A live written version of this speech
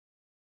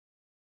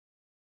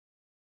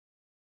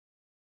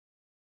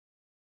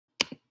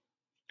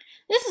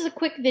This is a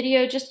quick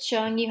video just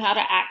showing you how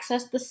to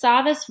access the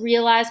Savvas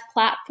Realize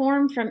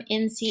platform from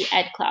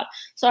NCEdCloud.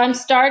 So I'm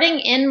starting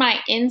in my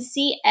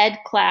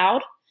NCEdCloud,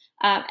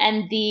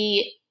 and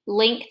the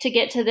link to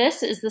get to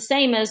this is the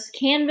same as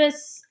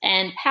Canvas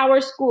and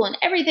PowerSchool and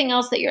everything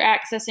else that you're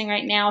accessing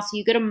right now. So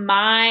you go to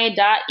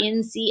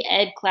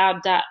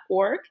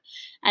my.ncedcloud.org,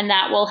 and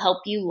that will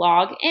help you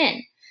log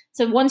in.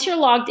 So once you're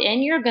logged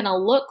in, you're going to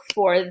look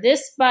for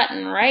this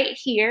button right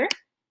here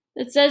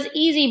that says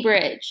Easy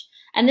Bridge.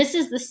 And this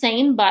is the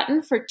same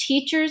button for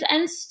teachers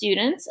and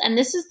students. And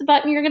this is the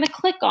button you're going to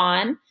click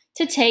on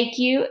to take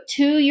you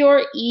to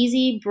your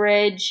Easy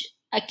Bridge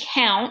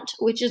account,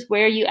 which is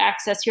where you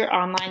access your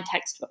online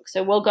textbook.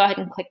 So we'll go ahead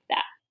and click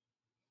that.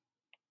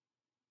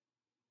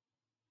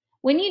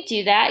 When you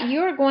do that,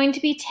 you're going to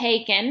be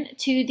taken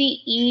to the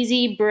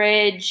Easy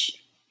Bridge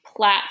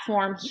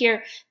platform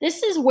here.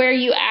 This is where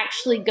you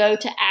actually go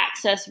to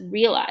access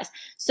Realize.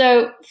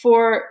 So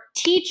for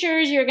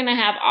teachers, you're going to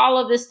have all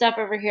of this stuff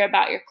over here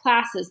about your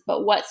classes,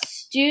 but what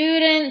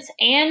students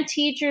and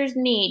teachers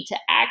need to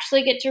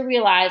actually get to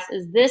Realize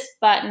is this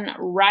button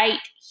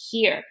right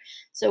here.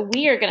 So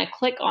we are going to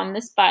click on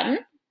this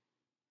button,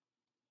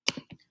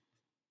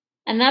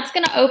 and that's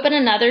going to open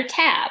another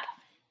tab.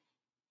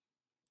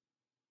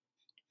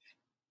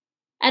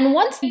 And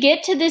once you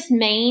get to this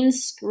main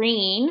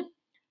screen,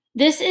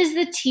 this is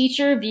the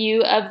teacher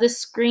view of the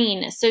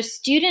screen. So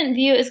student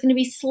view is going to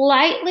be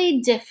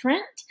slightly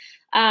different,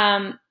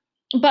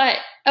 but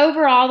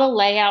overall the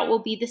layout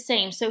will be the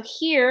same. So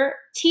here,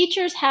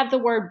 teachers have the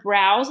word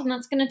browse, and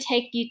that's going to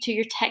take you to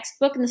your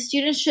textbook, and the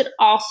students should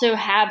also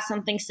have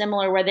something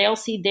similar where they'll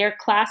see their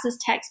class's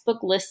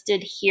textbook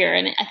listed here,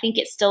 and I think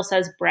it still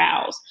says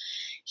browse.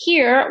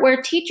 Here, where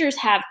teachers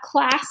have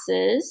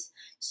classes,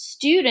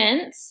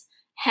 students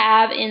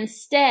have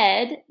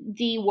instead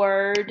the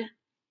word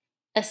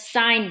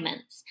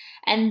assignments,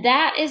 and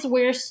that is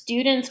where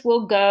students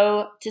will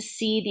go to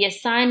see the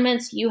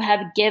assignments you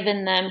have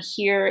given them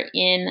here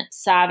in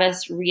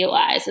Savvas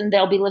Realize, and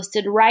they'll be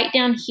listed right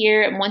down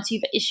here, and once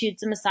you've issued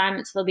some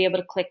assignments, they'll be able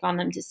to click on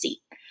them to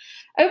see.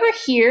 Over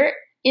here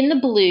in the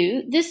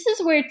blue, this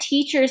is where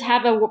teachers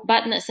have a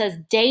button that says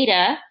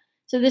data,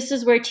 so this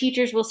is where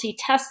teachers will see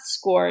test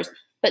scores,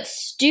 but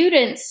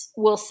students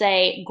will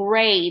say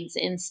grades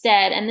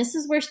instead, and this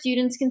is where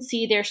students can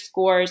see their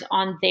scores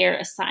on their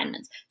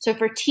assignments. So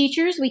for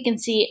teachers, we can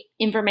see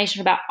information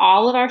about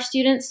all of our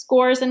students'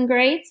 scores and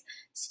grades.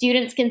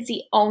 Students can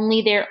see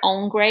only their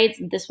own grades,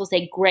 and this will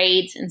say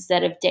grades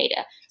instead of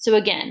data. So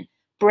again,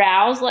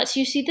 browse lets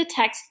you see the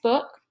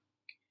textbook.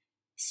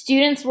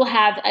 Students will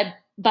have a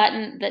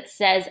button that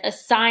says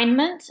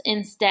assignments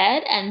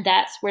instead, and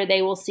that's where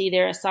they will see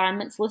their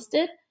assignments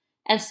listed.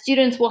 And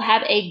students will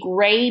have a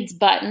grades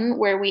button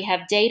where we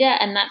have data,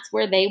 and that's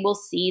where they will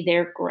see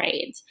their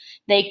grades.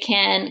 They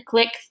can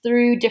click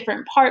through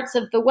different parts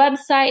of the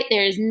website.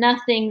 There is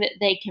nothing that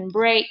they can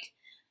break.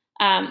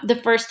 The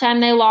first time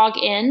they log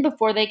in,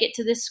 before they get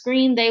to this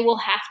screen, they will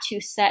have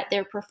to set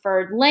their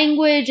preferred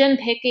language and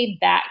pick a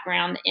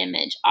background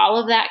image.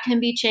 All of that can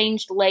be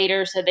changed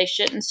later, so they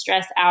shouldn't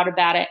stress out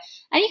about it.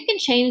 And you can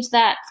change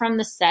that from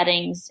the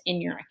settings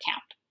in your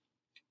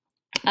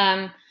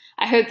account.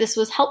 I hope this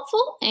was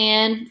helpful,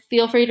 and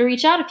feel free to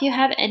reach out if you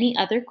have any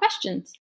other questions.